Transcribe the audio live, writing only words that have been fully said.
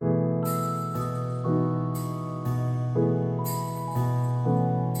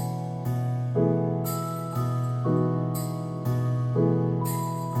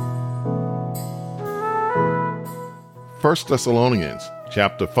1 Thessalonians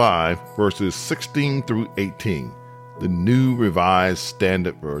chapter 5, verses 16 through 18, the New Revised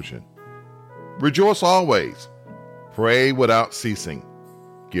Standard Version. Rejoice always, pray without ceasing,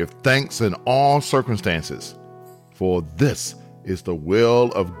 give thanks in all circumstances, for this is the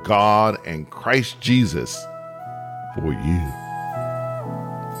will of God and Christ Jesus for you.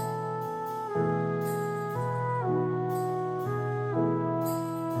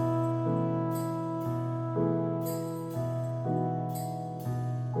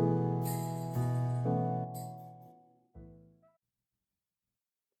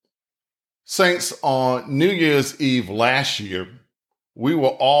 Saints, on New Year's Eve last year, we were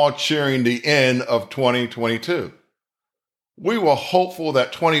all cheering the end of 2022. We were hopeful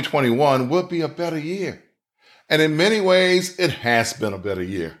that 2021 would be a better year. And in many ways, it has been a better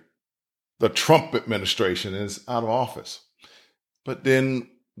year. The Trump administration is out of office. But then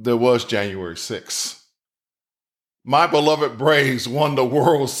there was January 6th. My beloved Braves won the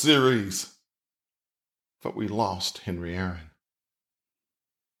World Series, but we lost Henry Aaron.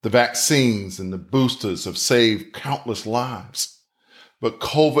 The vaccines and the boosters have saved countless lives, but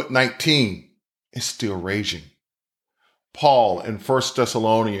COVID-19 is still raging. Paul in 1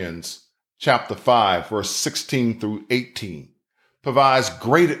 Thessalonians chapter 5, verse 16 through 18 provides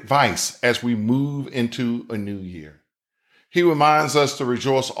great advice as we move into a new year. He reminds us to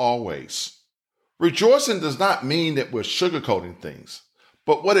rejoice always. Rejoicing does not mean that we're sugarcoating things,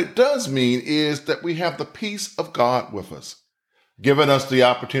 but what it does mean is that we have the peace of God with us, giving us the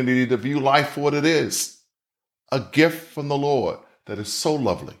opportunity to view life for what it is, a gift from the Lord that is so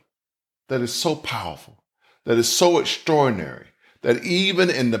lovely, that is so powerful, that is so extraordinary, that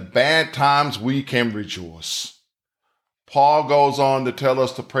even in the bad times we can rejoice. Paul goes on to tell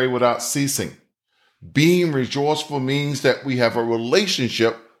us to pray without ceasing. Being rejoiceful means that we have a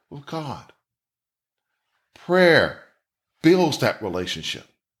relationship with God. Prayer builds that relationship.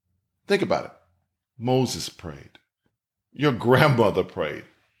 Think about it. Moses prayed. Your grandmother prayed.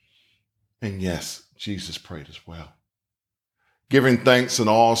 And yes, Jesus prayed as well. Giving thanks in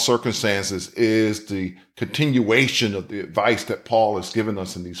all circumstances is the continuation of the advice that Paul has given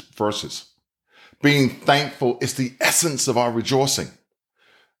us in these verses. Being thankful is the essence of our rejoicing,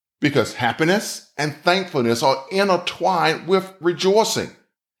 because happiness and thankfulness are intertwined with rejoicing.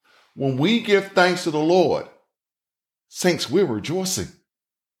 When we give thanks to the Lord, saints, we're rejoicing.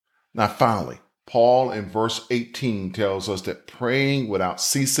 Now, finally, Paul in verse 18 tells us that praying without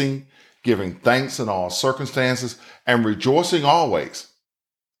ceasing, giving thanks in all circumstances, and rejoicing always,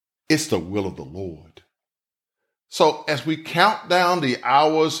 it's the will of the Lord. So as we count down the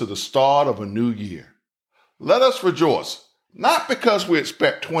hours to the start of a new year, let us rejoice, not because we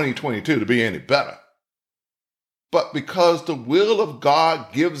expect 2022 to be any better, but because the will of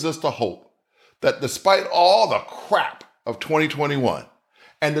God gives us the hope that despite all the crap of 2021,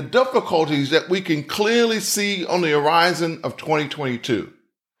 and the difficulties that we can clearly see on the horizon of 2022,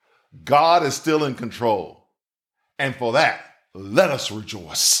 God is still in control. And for that, let us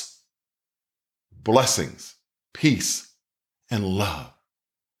rejoice. Blessings, peace, and love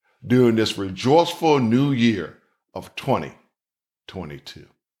during this rejoiceful new year of 2022.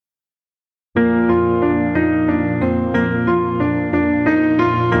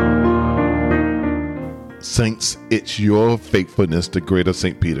 Saints, it's your faithfulness to Greater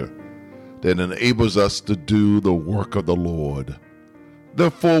St. Peter that enables us to do the work of the Lord. There are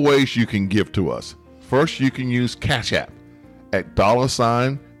 4 ways you can give to us. First, you can use Cash App at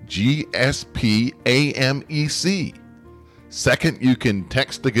 $GSPAMEC. Second, you can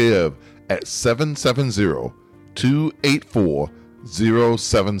text to give at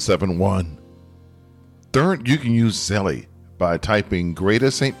 770-284-0771. Third, you can use Zelle by typing Greater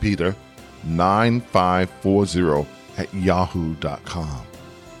St. Peter 9540 at yahoo.com.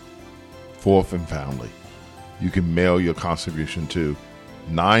 Fourth and finally, you can mail your contribution to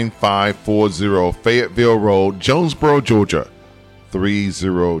 9540 Fayetteville Road, Jonesboro, Georgia,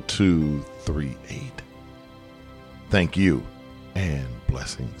 30238. Thank you and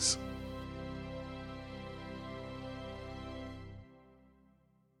blessings.